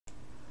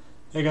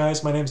Hey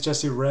guys, my name's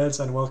Jesse Reds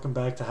and welcome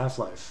back to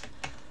Half-Life.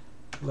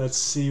 Let's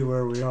see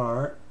where we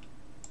are.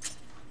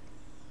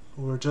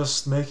 We're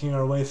just making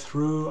our way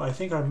through. I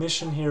think our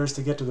mission here is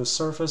to get to the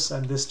surface,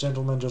 and this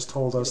gentleman just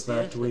told us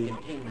that The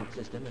containment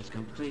system has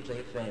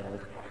completely failed.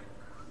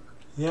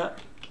 Yeah,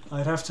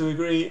 I'd have to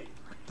agree.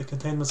 The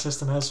containment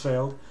system has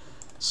failed.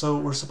 So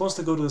we're supposed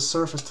to go to the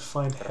surface to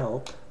find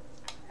help.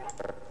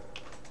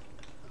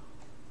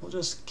 We'll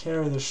just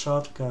carry the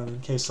shotgun in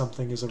case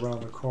something is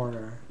around the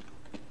corner.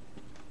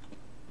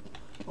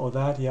 Oh,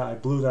 that? Yeah, I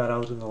blew that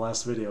out in the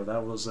last video.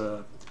 That was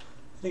I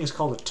think it's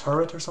called a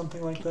turret or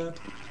something like that.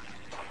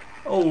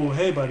 Oh,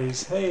 hey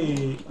buddies.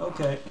 Hey,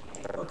 okay.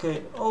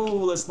 Okay. Oh,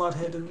 let's not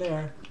head in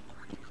there.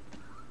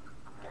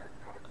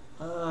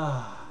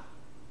 Ah.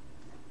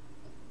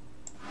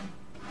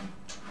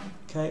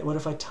 Okay, what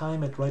if I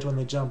time it right when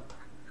they jump?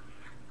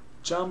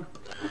 Jump.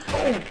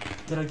 Oh,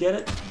 did I get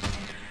it?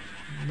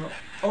 No.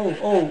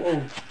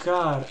 Oh,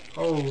 God.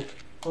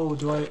 Oh,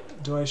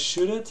 do I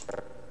shoot it?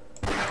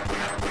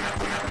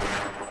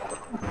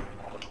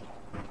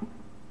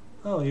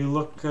 Oh, you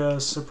look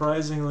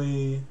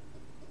surprisingly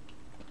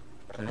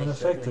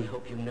unaffected. I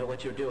hope you know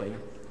what you're doing.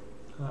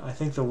 I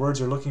think the words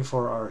you're looking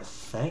for are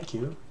thank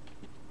you.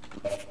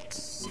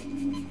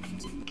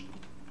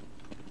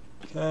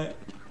 Okay.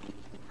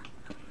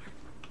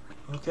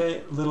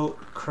 Okay, little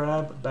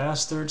crab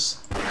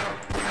bastards.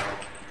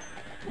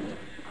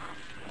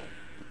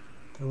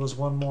 There was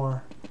one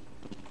more.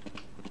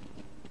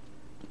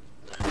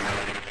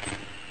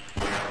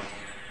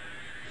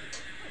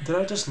 Did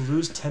I just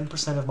lose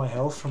 10% of my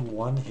health from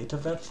one hit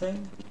of that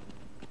thing?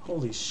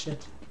 Holy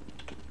shit.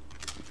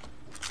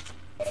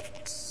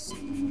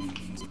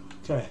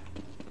 Okay.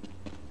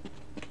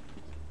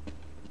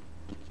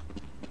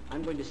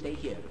 I'm going to stay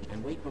here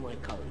and wait for my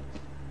colleagues.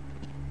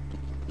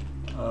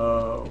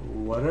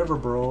 Whatever,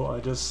 bro. I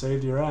just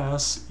saved your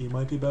ass. You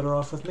might be better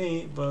off with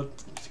me, but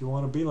if you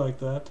want to be like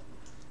that.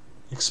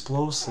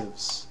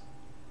 Explosives.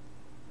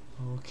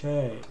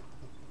 Okay.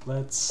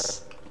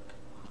 Let's...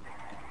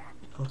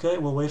 Okay,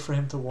 we'll wait for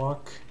him to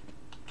walk.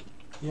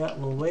 Yeah,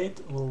 we'll wait,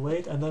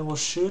 and then we'll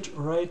shoot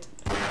right...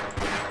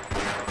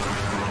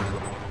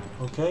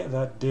 Okay,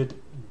 that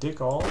did dick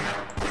all.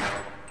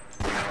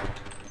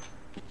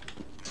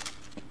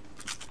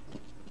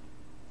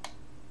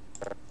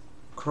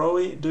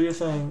 Crowy, do your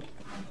thing.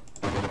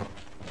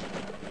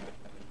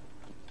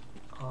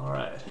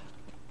 Alright.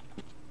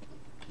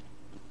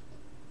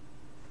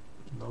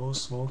 No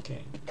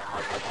smoking.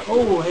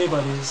 Oh, hey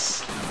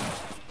buddies.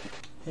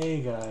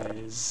 Hey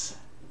guys.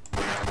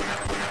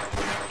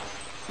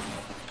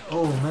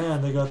 Oh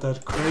man, they got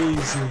that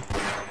crazy...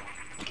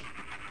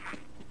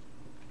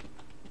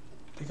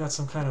 They got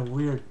some kind of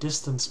weird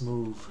distance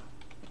move.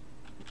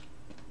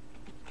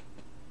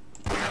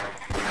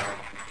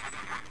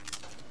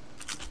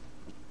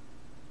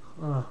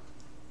 Huh.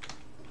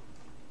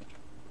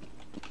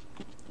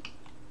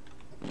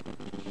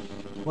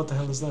 What the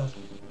hell is that?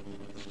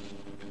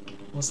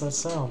 What's that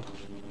sound?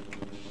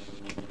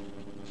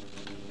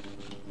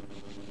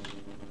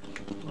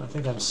 I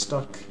think I'm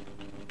stuck.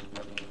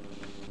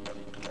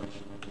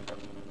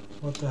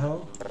 What the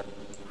hell?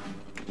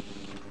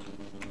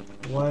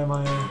 Why am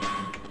I...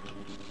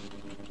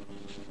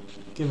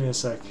 Give me a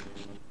sec.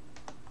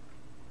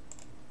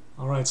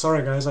 Alright,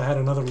 sorry guys, I had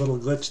another little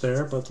glitch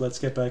there, but let's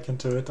get back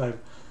into it. I've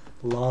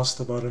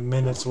lost about a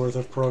minute's worth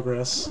of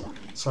progress,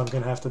 so I'm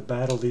gonna have to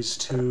battle these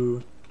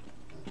two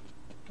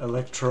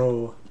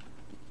Electro...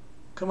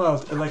 Come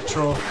out,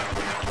 Electro!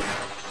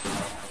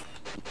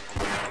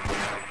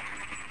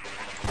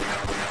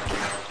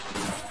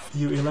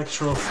 You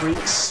Electro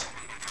freaks!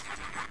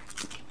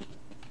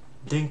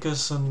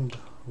 Dinkus and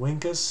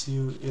Winkus,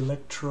 you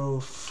Electro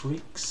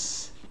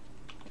freaks.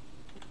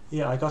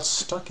 Yeah, I got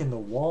stuck in the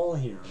wall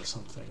here or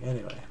something.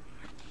 Anyway.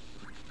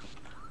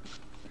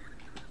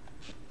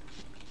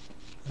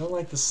 I don't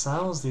like the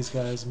sounds these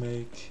guys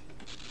make.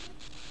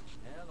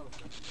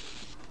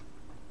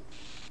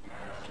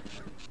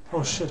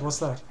 Oh shit, what's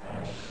that?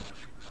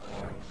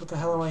 What the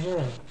hell am I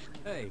hearing?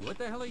 Hey, what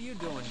the hell are you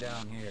doing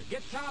down here?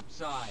 Get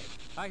topside!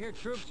 I hear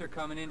troops are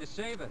coming in to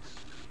save us.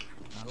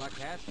 Our luck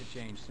has to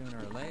change sooner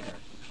or later.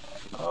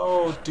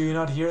 Oh, do you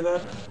not hear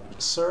that,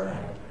 sir?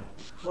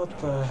 What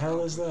the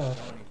hell is that?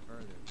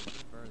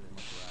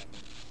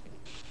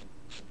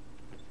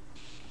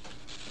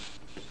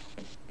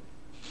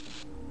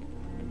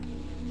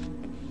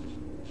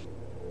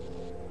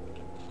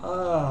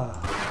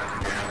 Ah.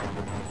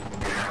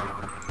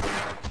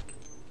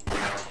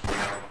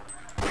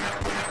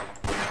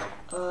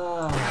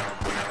 Ah.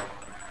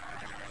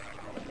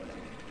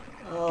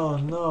 Oh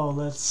no,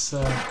 let's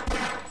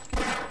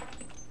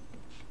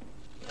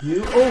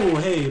You... Oh,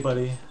 hey,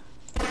 buddy.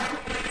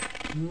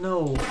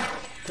 No.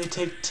 They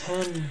take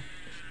 10.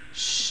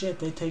 Shit,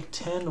 they take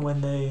 10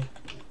 when they...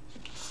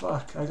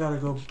 Fuck, I gotta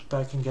go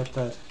back and get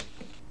that.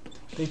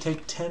 They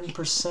take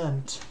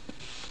 10%.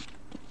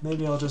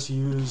 Maybe I'll just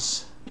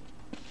use...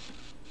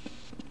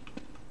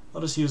 I'll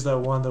just use that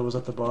one that was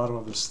at the bottom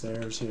of the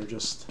stairs here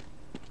just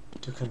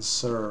to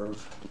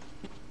conserve.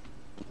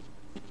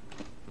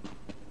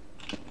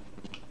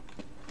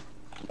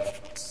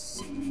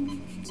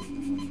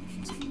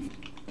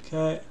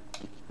 Okay.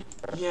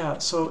 Yeah,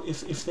 so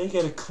if they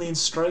get a clean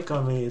strike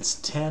on me, it's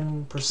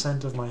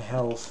 10% of my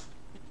health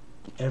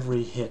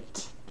every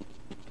hit.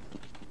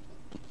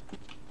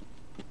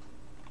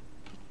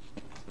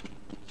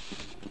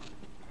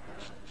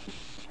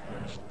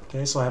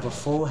 Okay, so I have a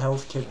full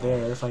health kit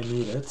there if I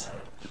need it.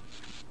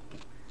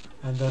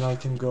 And then I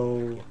can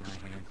go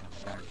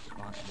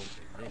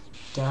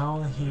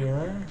down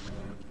here.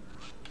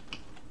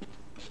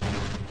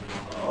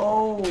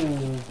 Oh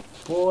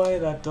boy,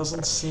 that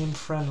doesn't seem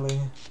friendly.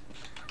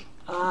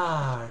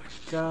 Ah,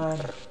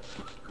 God.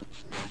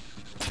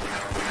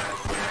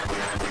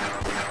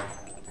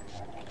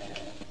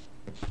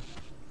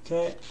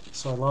 Okay,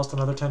 so I lost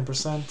another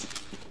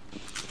 10%.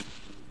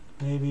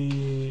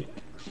 Maybe...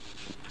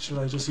 should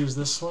I just use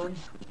this one?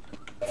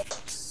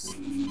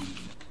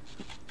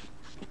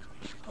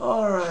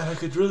 Alright, I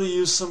could really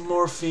use some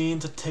morphine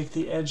to take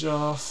the edge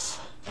off.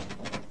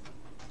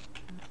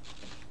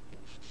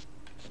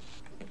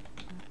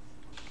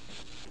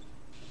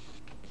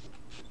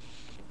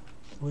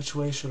 Which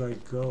way should I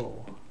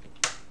go?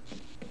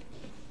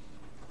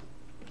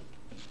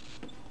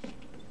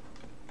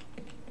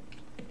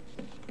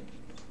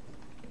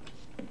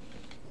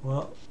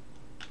 Well,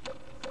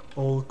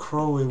 old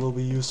Crowley will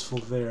be useful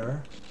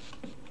there.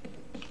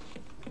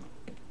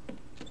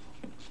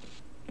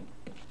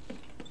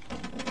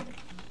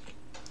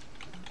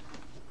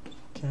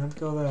 Can't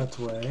go that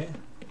way.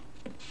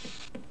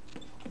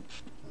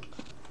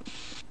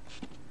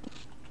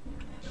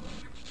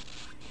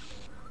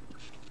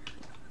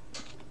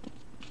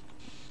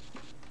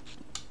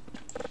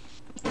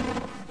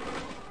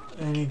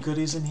 Any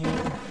goodies in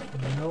here?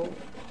 No.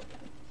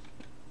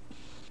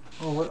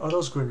 Oh, what are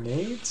those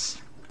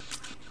grenades?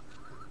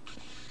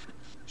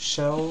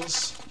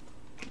 Shells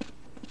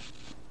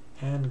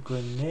and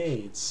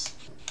grenades.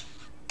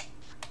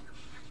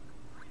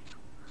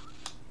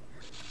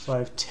 So I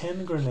have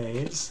 10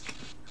 grenades.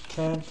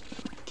 Can't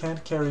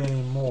carry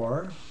any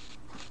more.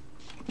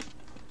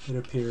 It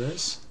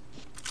appears.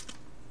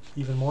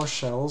 Even more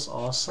shells,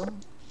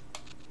 awesome.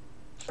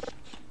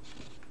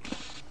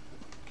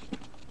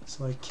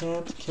 So I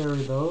can't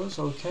carry those.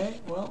 Okay,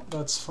 well,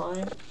 that's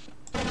fine.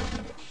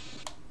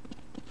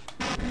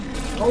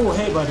 Oh,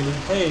 hey, buddy.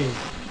 Hey,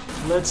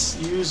 let's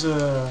use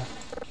a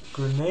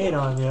grenade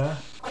on ya.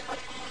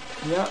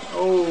 Yeah,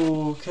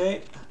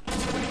 okay.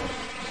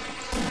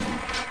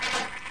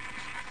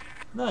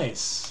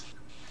 Nice.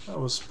 That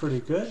was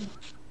pretty good.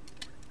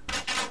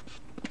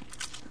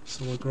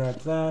 So we'll grab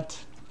that.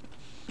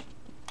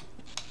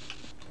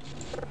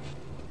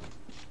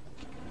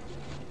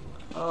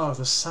 Oh,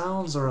 the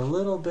sounds are a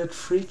little bit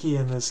freaky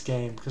in this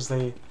game because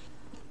they,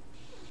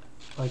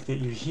 like, that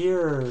you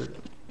hear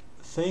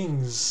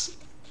things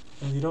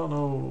and you don't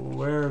know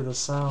where the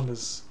sound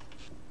is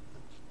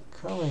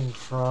coming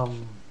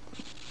from.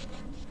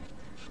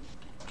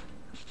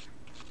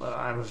 But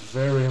I'm a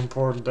very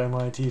important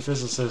MIT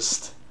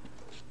physicist.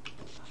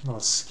 I'm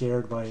not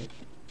scared by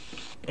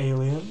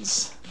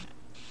aliens.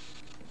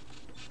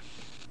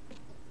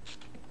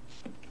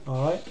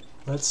 Alright,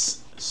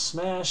 let's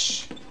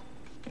smash.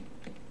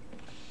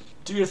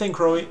 Do your thing,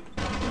 Crowy.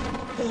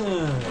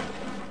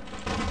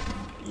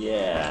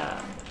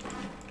 Yeah.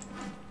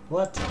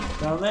 What?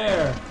 Down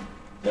there.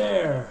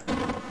 There.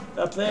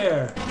 Up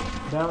there.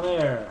 Down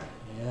there.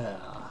 Yeah.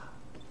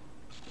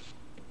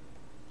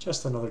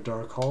 Just another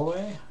dark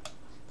hallway.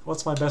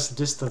 What's my best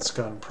distance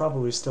gun?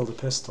 Probably still the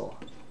pistol.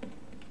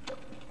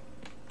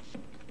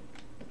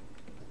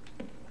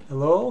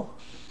 Hello?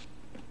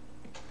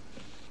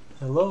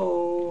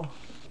 Hello?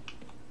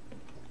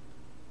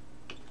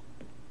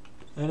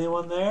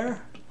 Anyone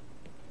there?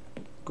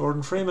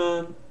 Gordon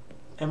Freeman,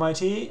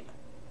 MIT?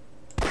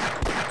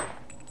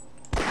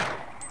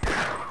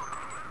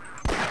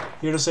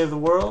 Here to save the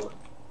world?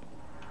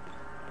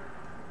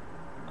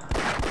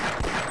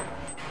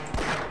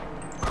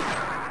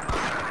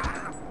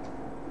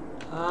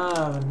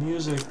 Ah, the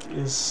music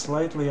is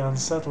slightly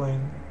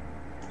unsettling.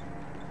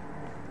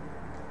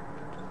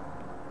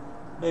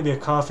 Maybe a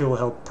coffee will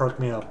help perk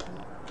me up.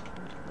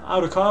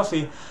 Out of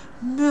coffee?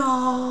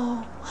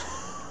 No!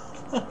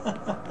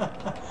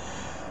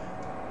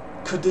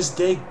 Could this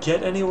day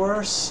get any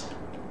worse?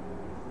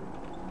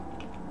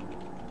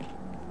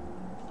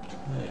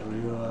 Hey, were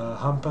you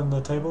humping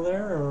the table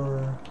there,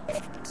 or...?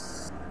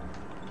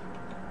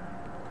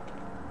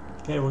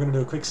 Okay, we're gonna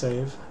do a quick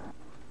save.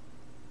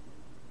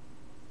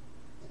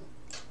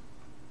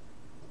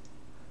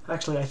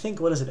 Actually, I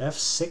think, what is it,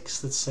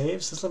 F6 that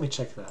saves? Let me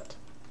check that.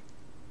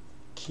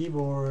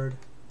 Keyboard.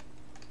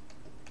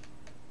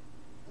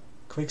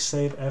 Quick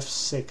save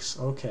F6,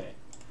 okay.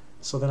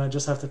 So then I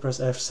just have to press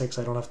F6,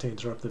 I don't have to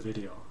interrupt the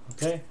video,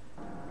 okay?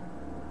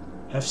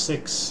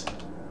 F6.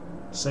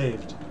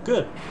 Saved.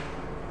 Good.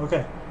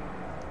 Okay.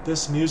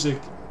 This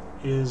music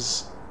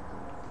is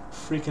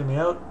freaking me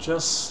out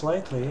just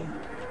slightly.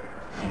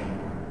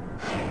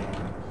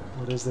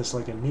 What is this,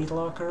 like a meat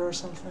locker or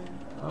something?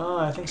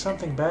 Ah, I think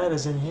something bad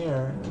is in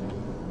here.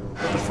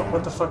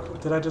 What the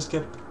fuck? Did I just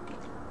get...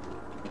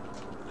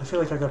 I feel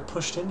like I got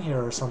pushed in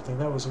here or something.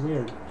 That was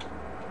weird.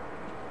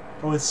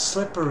 Oh, it's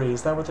slippery.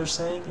 Is that what they're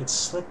saying? It's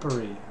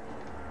slippery.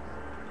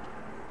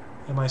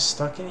 Am I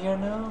stuck in here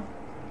now?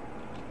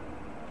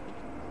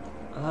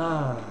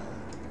 Ah.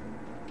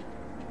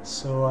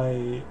 So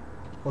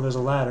well, there's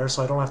a ladder,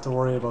 so I don't have to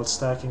worry about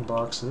stacking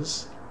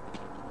boxes.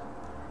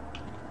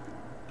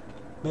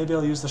 Maybe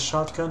I'll use the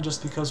shotgun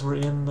just because we're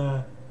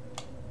in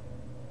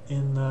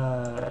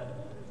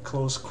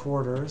close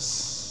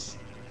quarters.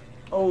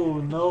 Oh,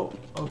 no.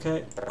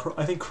 Okay.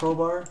 I think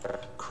crowbar.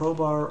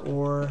 Crowbar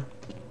or...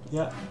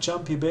 Yeah,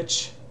 jump, you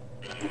bitch.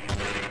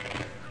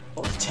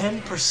 Oh,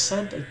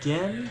 10%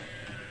 again?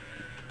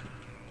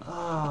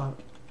 Ah.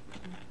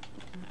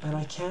 And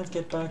I can't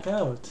get back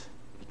out.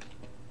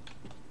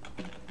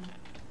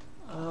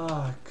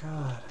 Ah,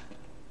 God.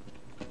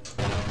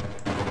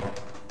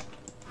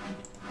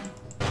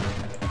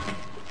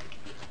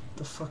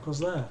 The fuck was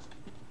that?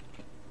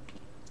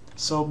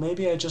 So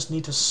maybe I just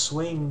need to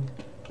swing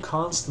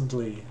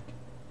constantly.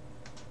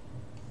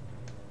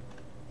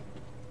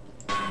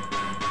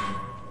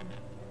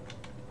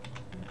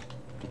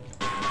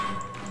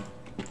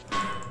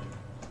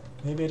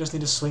 Maybe I just need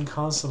to swing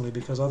constantly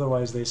because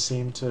otherwise they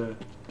seem to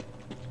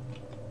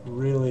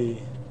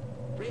really...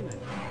 Freeman,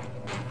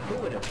 who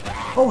would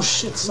have... Oh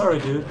shit, sorry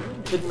dude.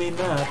 Didn't mean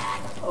that.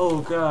 Oh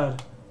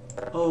god.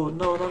 Oh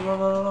no no no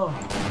no no no.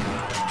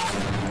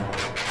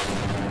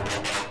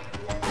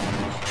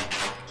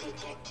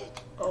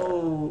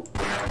 Oh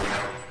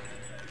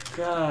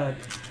god.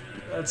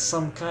 That's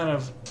some kind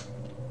of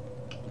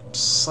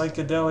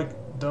psychedelic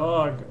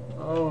dog.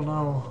 Oh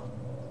no.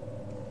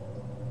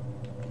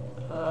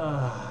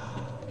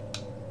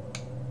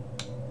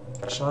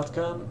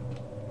 Shotgun?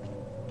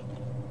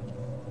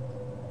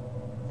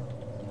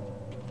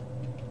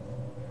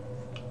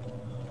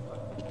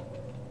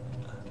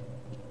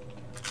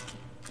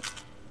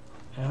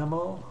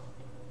 Ammo?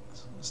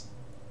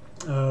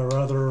 A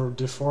rather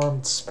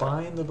deformed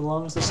spine that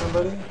belongs to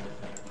somebody?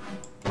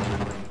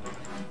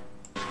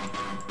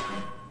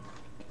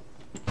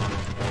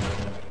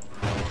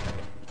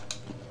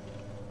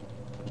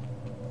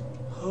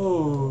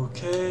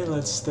 Okay,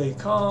 let's stay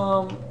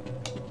calm.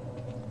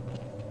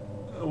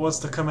 What's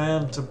the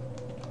command to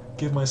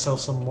give myself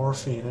some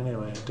morphine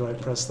anyway? Do I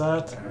press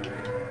that?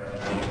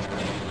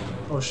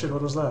 Oh shit,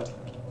 what was that?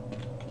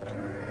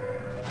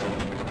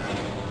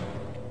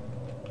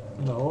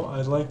 No,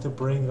 I'd like to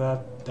bring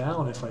that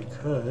down if I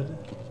could.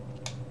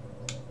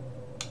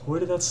 Where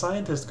did that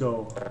scientist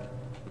go?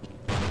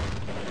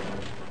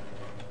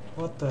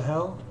 What the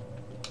hell?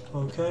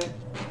 Okay.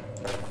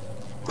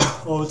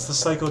 Oh, it's the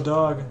psycho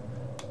dog.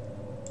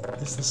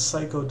 It's the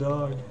psycho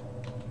dog.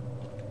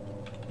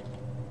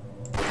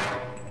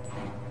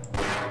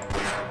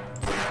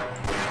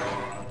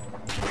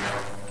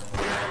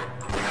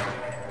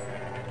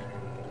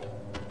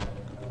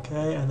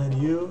 Okay, and then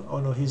you. Oh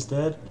no, he's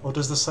dead. Oh,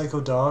 does the psycho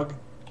dog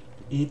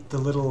eat the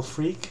little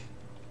freak?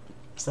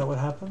 Is that what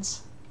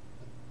happens?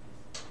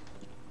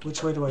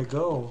 Which way do I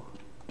go?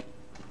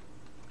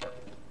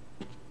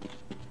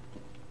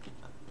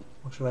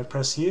 Or should I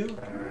press U?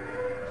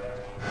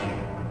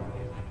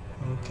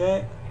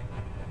 Okay.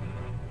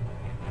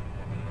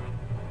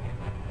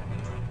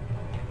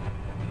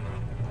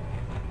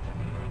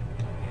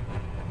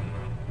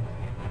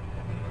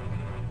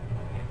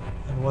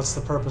 And what's the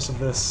purpose of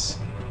this?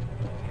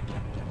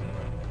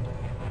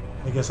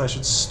 I guess I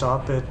should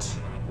stop it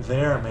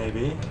there,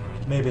 maybe.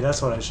 Maybe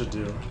that's what I should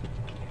do.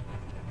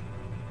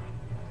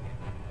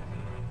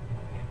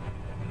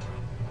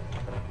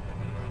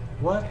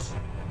 What?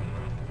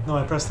 No,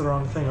 I pressed the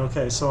wrong thing.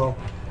 Okay, so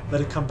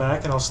let it come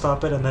back and I'll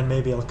stop it and then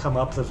maybe I'll come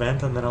up the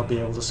vent and then I'll be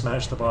able to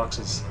smash the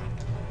boxes.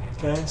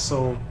 Okay,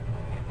 so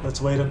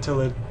let's wait until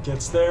it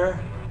gets there.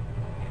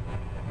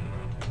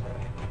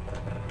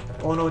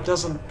 Oh no, it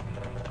doesn't...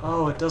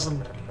 Oh, it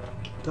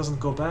doesn't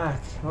go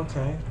back.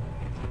 Okay.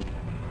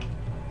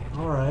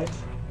 Alright.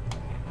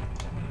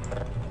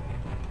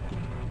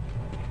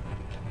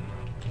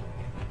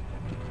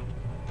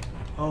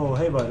 Oh,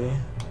 hey buddy.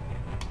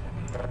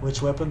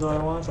 Which weapon do I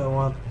want? I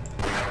want...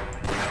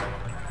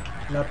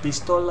 La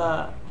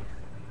pistola.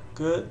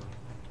 Good.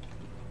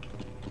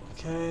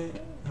 Okay.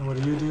 And what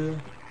do you do?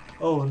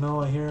 Oh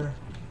no, I hear...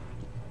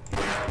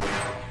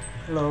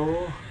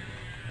 Hello.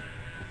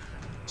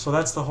 So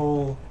that's the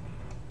whole...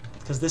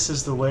 Because this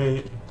is the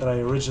way that I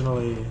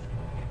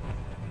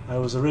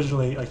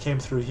came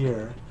through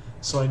here,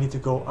 so I need to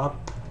go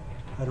up.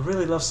 I'd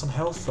really love some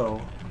health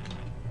though.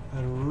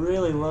 I'd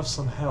really love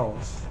some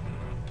health.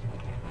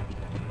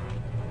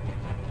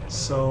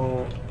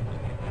 So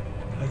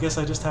I guess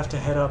I just have to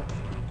head up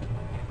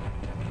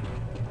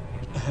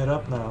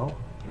now.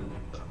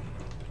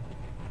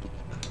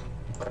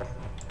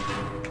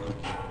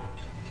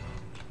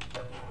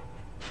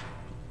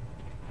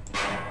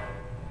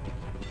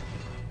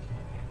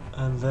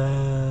 And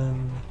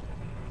then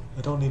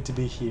I don't need to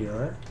be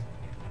here.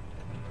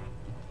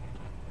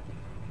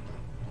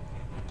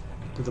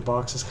 Do the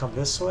boxes come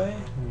this way?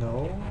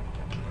 No.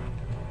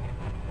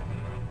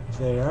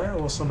 There.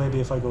 Also, maybe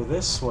if I go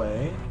this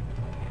way.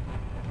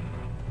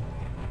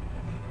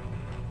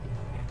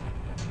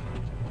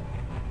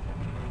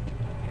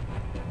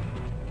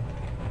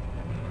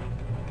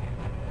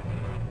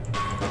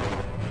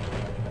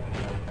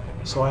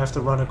 So I have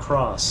to run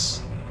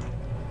across.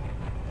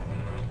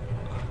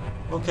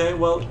 Okay,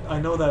 well, I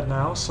know that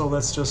now, so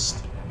let's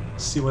just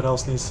see what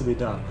else needs to be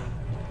done.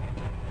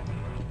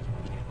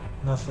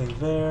 Nothing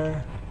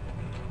there.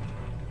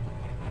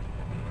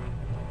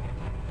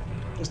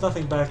 There's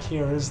nothing back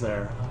here, is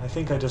there? I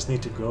think I just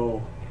need to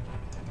go.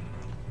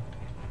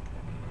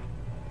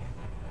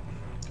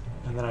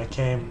 And then I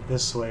came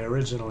this way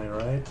originally,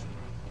 right?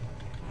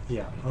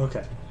 Yeah,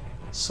 okay.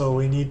 So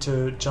we need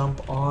to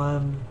jump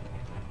on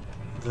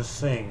the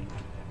thing.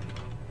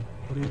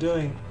 What are you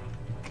doing?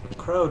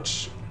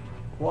 Crouch.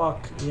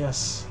 Walk.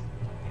 Yes.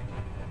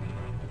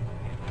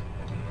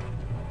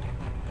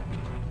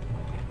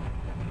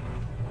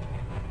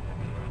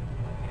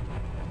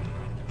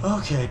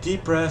 Okay,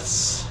 deep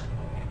breaths.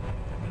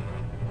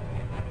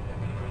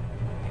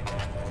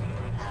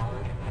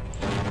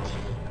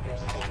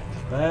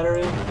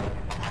 Battery.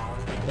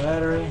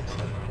 Battery.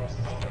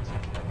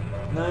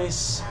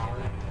 Nice.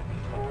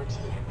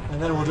 And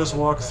then we'll just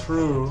walk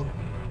through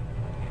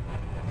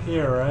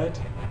here, right?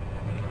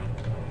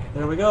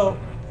 There we go.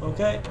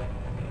 Okay.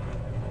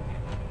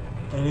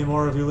 Any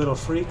more of you little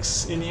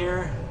freaks in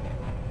here?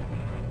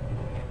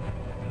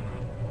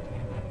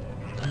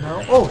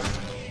 No? Oh!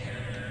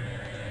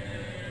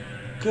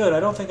 Good, I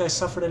don't think I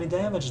suffered any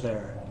damage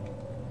there.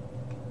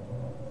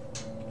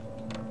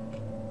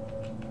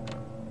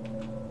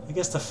 I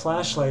guess the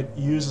flashlight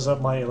uses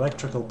up my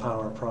electrical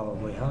power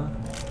probably, huh?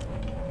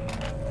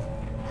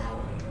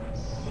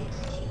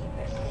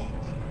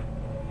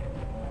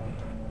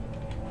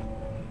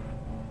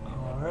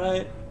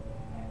 Alright.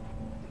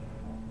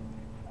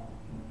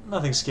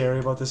 Nothing scary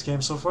about this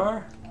game so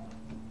far.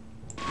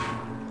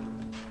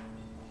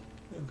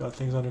 We've got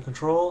things under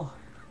control.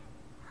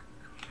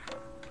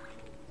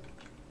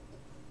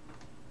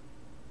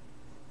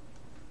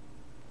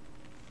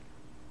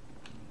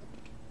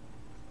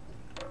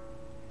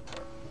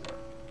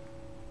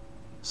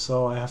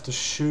 So I have to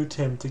shoot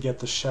him to get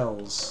the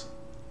shells.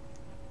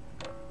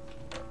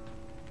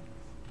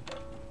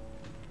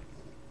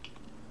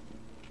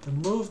 The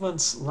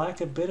movements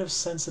lack a bit of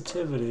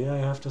sensitivity, I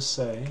have to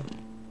say.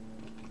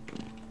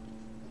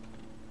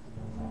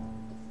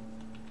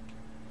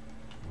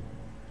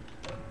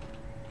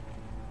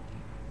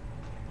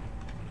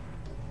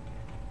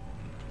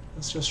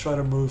 Let's just try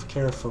to move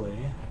carefully.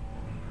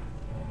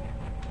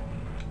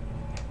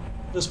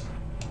 Just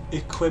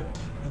equip...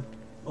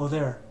 Oh,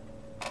 there.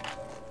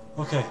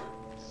 Okay.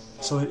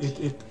 So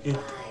it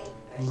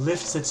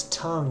lifts its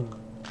tongue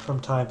from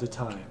time to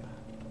time.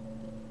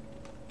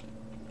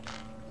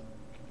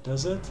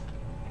 Does it?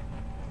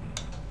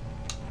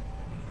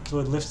 So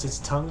it lifts its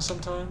tongue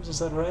sometimes, is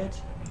that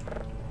right?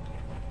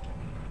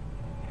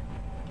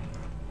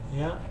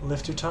 Yeah,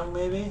 lift your tongue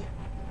maybe?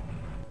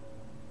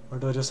 Or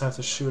do I just have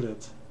to shoot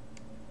it?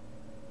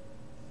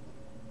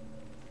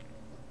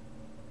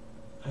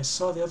 I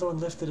saw the other one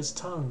lifted its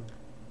tongue.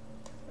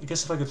 I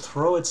guess if I could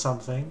throw it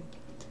something...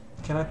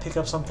 Can I pick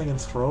up something and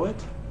throw it?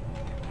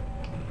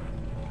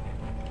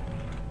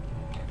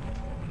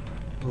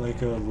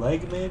 Like a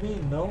leg maybe?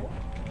 No?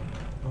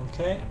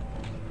 Okay.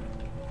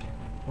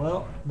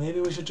 Well, maybe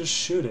we should just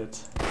shoot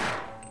it.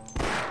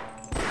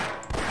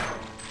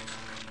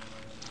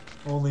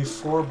 Only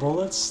 4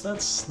 bullets?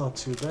 That's not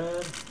too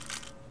bad.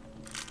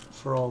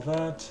 For all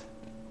that.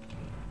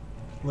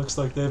 Looks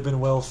like they've been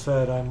well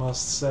fed, I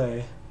must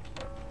say.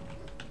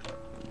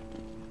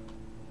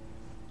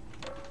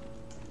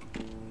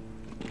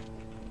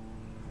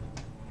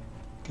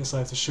 Guess I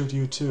have to shoot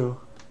you too.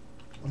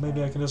 Or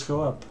maybe I can just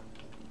go up.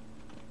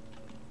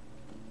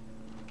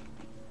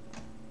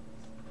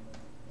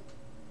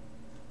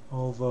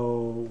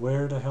 Although,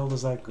 where the hell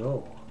does that go?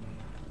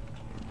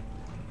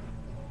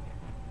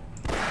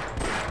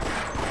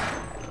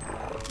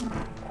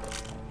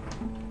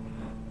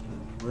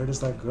 Where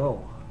does that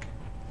go?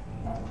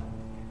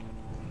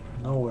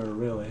 Nowhere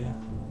really.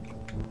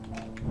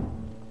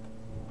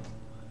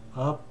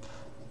 Up.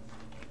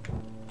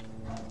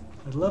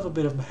 I'd love a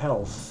bit of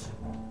health.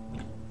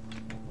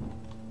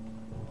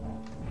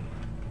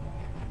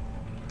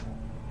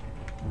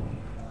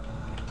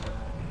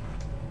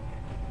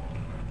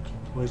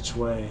 Which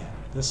way?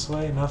 This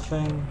way?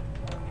 Nothing?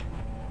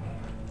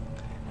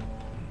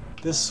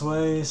 This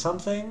way?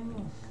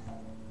 Something?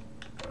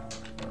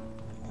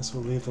 Guess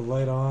we'll leave the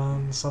light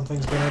on.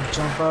 Something's gonna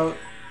jump out.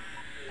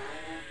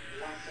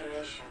 Minor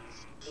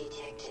lacerations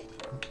detected.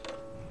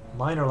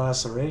 Minor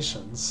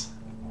lacerations?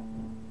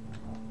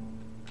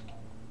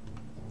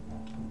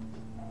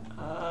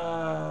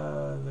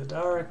 The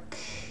dark.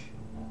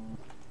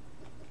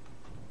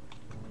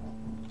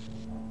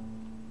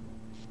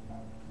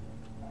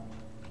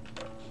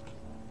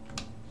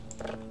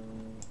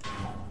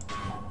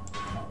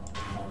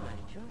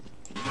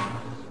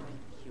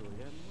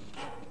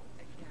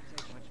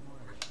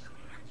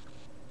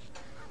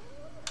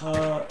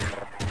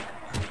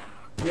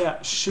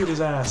 Yeah, shoot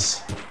his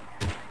ass.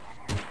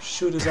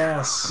 Shoot his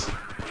ass.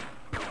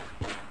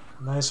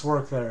 Nice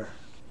work there.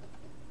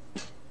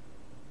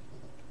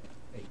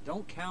 Hey,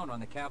 don't count on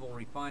the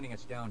cavalry finding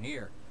us down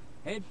here.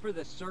 Head for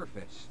the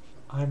surface.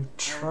 I'm Elevators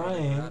are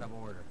trying. out of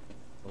order,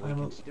 but we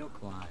can still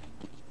climb.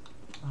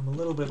 I'm a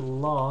little bit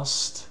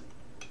lost.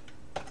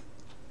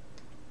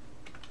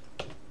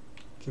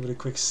 Give it a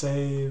quick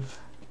save.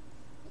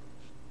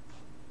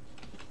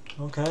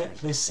 Okay,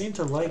 they seem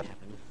to like... But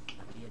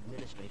the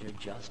administrator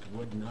just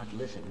would not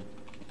listen.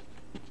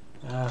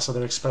 Ah, so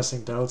they're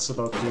expressing doubts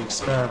about the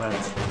experiment.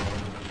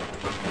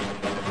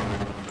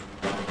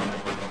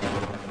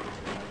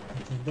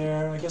 Nothing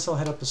there. I guess I'll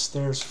head up the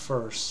stairs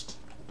first.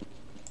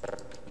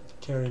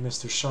 Carry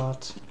Mr.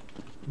 Shot.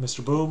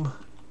 Mr. Boom.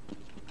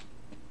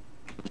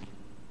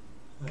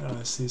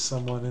 I see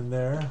someone in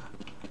there.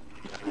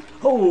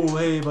 Oh,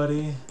 hey,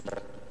 buddy.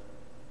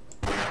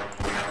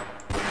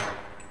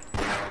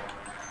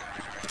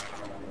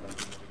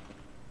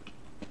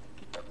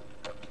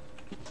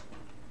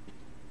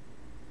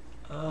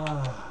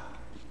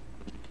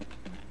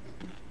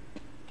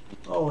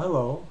 Oh,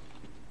 hello.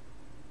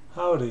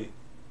 Howdy.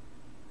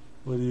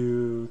 Would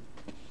you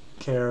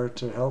care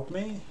to help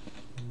me?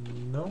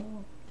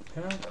 No,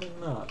 apparently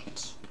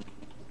not.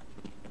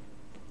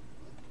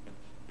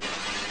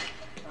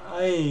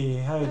 Hey,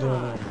 how you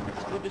doing there?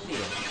 It's good to see you.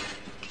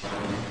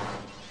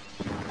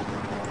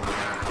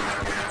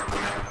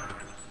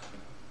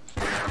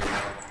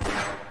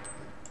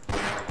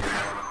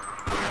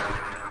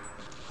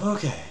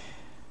 Okay.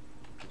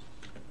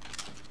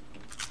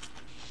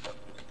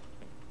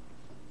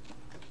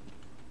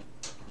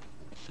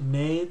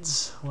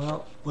 Nades.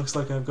 Well, looks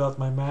like I've got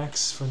my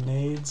max for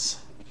nades.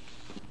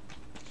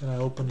 Can I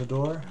open the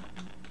door?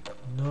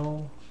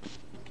 No.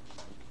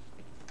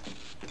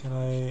 Can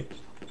I...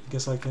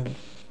 guess I can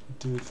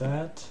do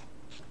that.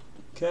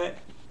 Okay.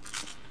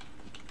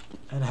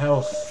 And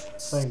health.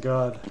 Thank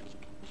God.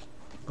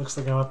 Looks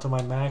like I'm up to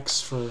my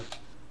max for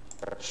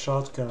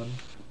shotgun.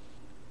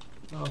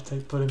 I'll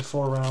put in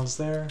 4 rounds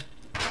there.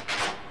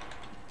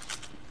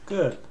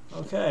 Good.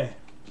 Okay.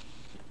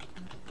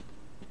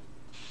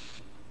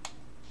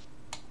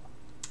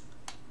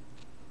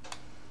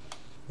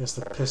 Guess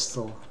the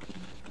pistol.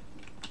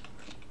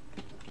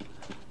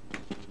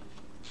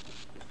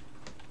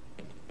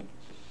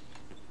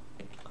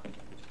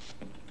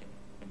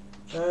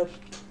 That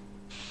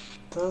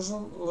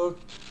doesn't look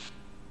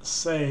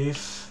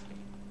safe.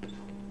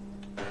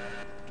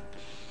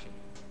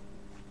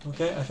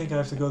 Okay, I think I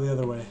have to go the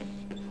other way.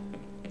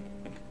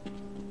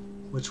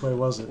 Which way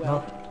was it?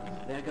 Well,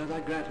 there goes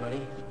our grant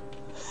money.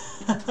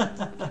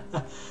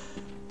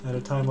 At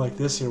a time like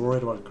this, you're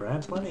worried about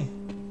grant money?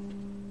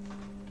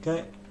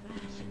 Okay,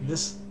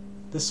 this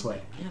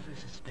way. Never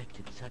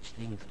suspected such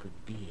things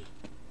could be.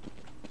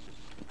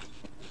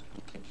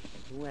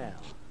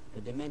 Well,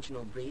 the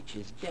dimensional breach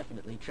is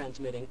definitely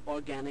transmitting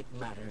organic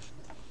matter.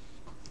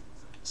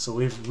 So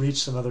we've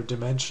reached another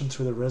dimension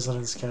through the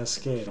resonance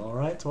cascade.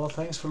 Alright, well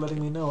thanks for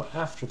letting me know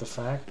after the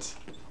fact.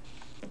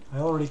 I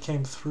already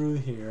came through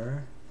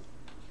here.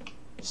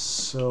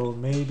 So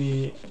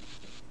maybe...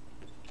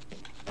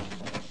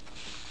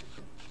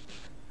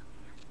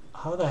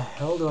 How the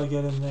hell do I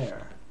get in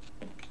there?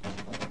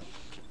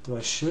 Do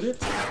I shoot it?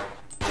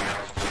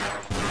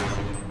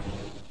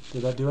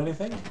 Did that do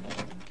anything?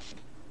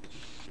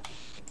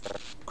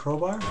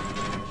 Crowbar?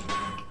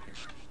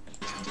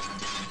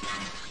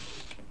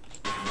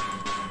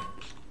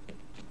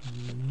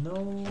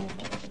 No.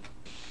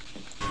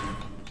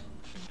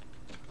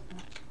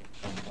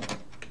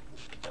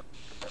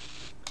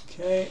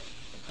 Okay.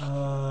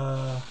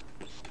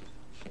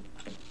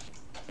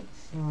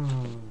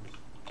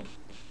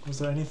 Was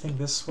there anything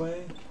this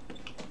way?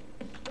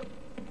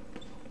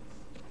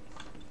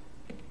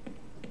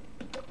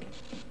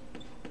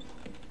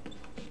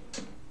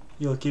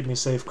 You'll keep me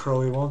safe,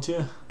 Crowy, won't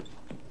you?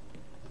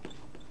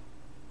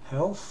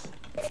 Health?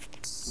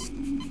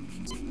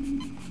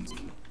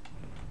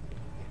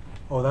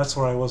 Oh, that's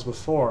where I was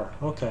before.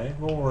 Okay,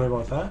 won't worry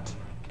about that.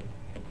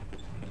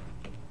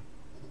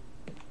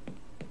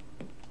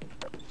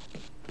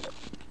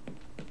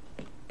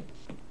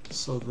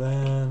 So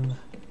then...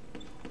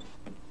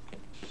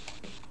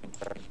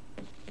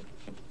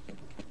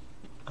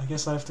 I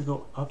guess I have to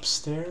go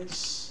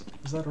upstairs?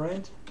 Is that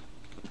right?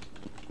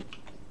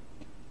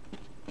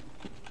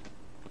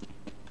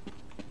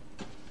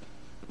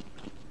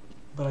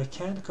 But I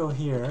can't go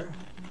here.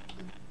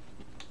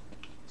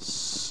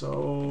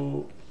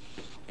 So...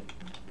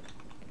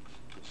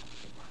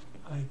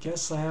 I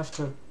guess I have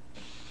to...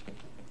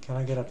 Can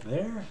I get up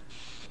there?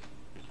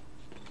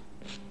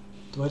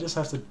 Do I just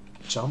have to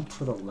jump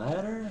for the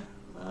ladder?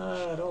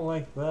 I don't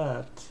like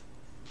that.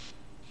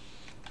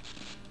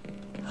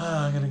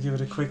 I'm gonna give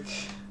it a quick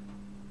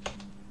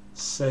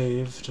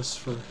save just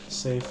for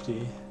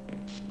safety.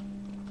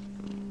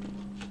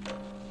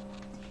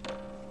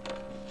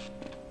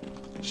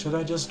 Should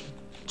I just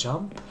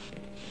jump?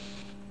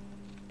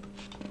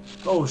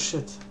 Oh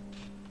shit.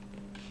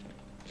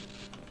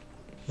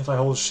 If I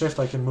hold shift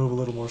I can move a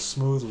little more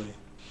smoothly.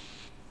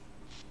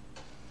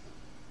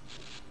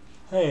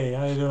 Hey,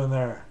 how you doing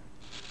there?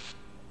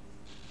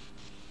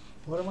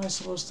 What am I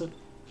supposed to...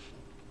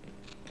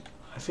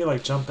 I feel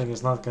like jumping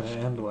is not going to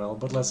end well,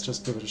 but let's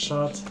just give it a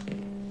shot.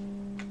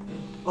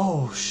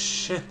 Oh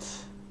shit!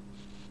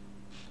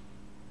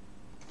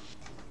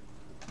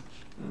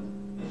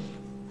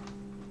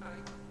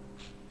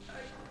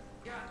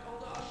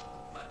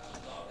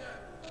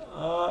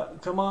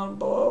 Come on,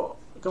 bro.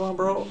 Come on,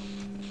 bro.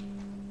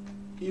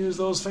 Use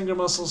those finger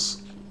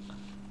muscles.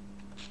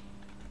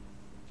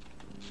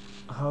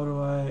 How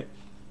do I...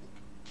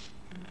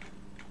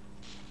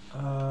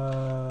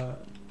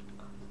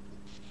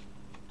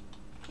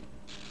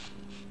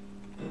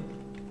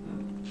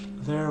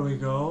 There we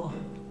go.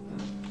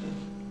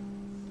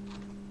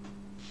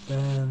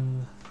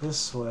 Then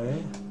this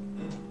way.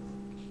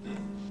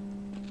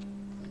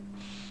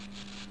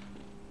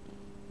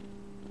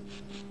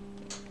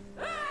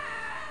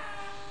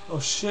 Oh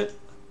shit!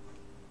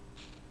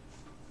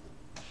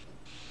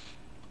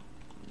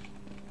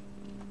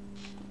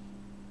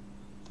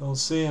 Don't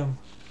see him.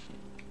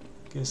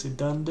 Guess he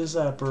done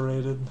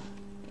disapparated.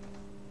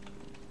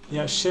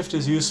 Yeah, shift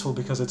is useful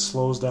because it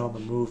slows down the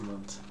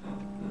movement.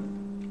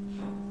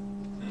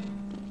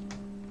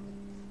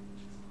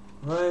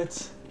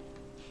 Right.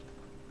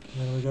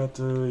 Then we got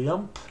the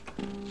yump.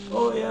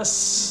 Oh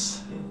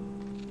yes!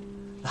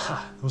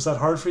 Was that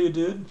hard for you,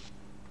 dude?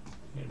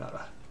 You're not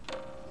a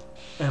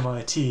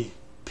MIT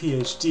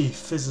PhD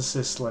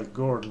physicist like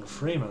Gordon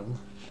Freeman.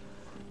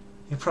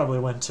 He probably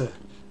went to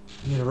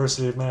the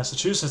University of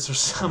Massachusetts or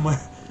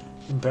somewhere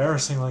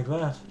embarrassing like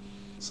that.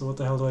 So what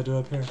the hell do I do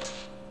up here?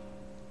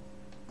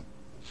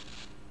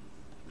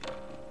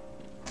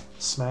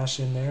 Smash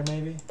in there,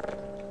 maybe?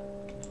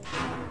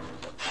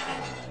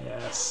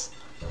 Yes.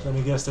 Let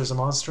me guess, there's a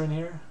monster in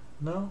here?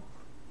 No?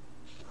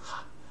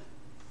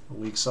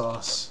 Weak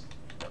sauce.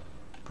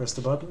 Press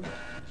the button?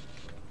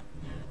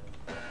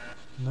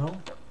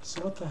 No?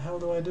 So what the hell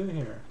do I do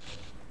here?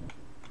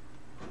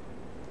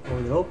 Oh,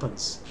 it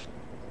opens.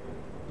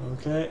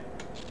 Okay.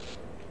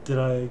 Did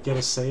I get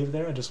a save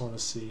there? I just want to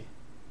see.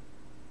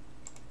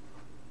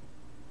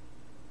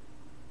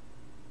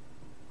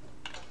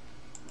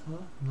 Huh?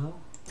 No?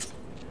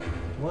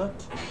 What?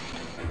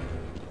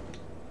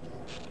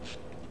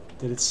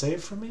 Did it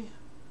save for me?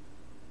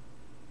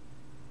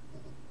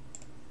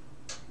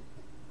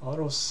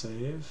 Auto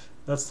save.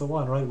 That's the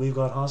one, right? We've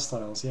got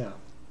hostiles, yeah.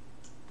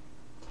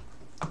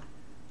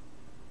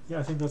 Yeah,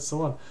 I think that's the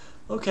one.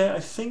 Okay, I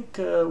think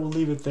we'll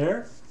leave it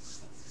there.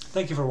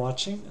 Thank you for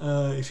watching.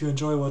 If you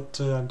enjoy what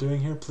I'm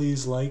doing here,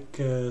 please like,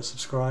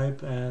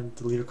 subscribe, and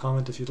leave a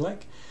comment if you'd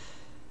like.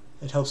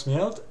 It helps me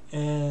out,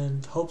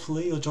 and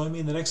hopefully you'll join me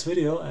in the next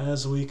video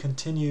as we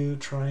continue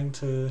trying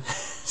to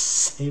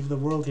save the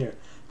world here.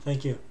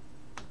 Thank you.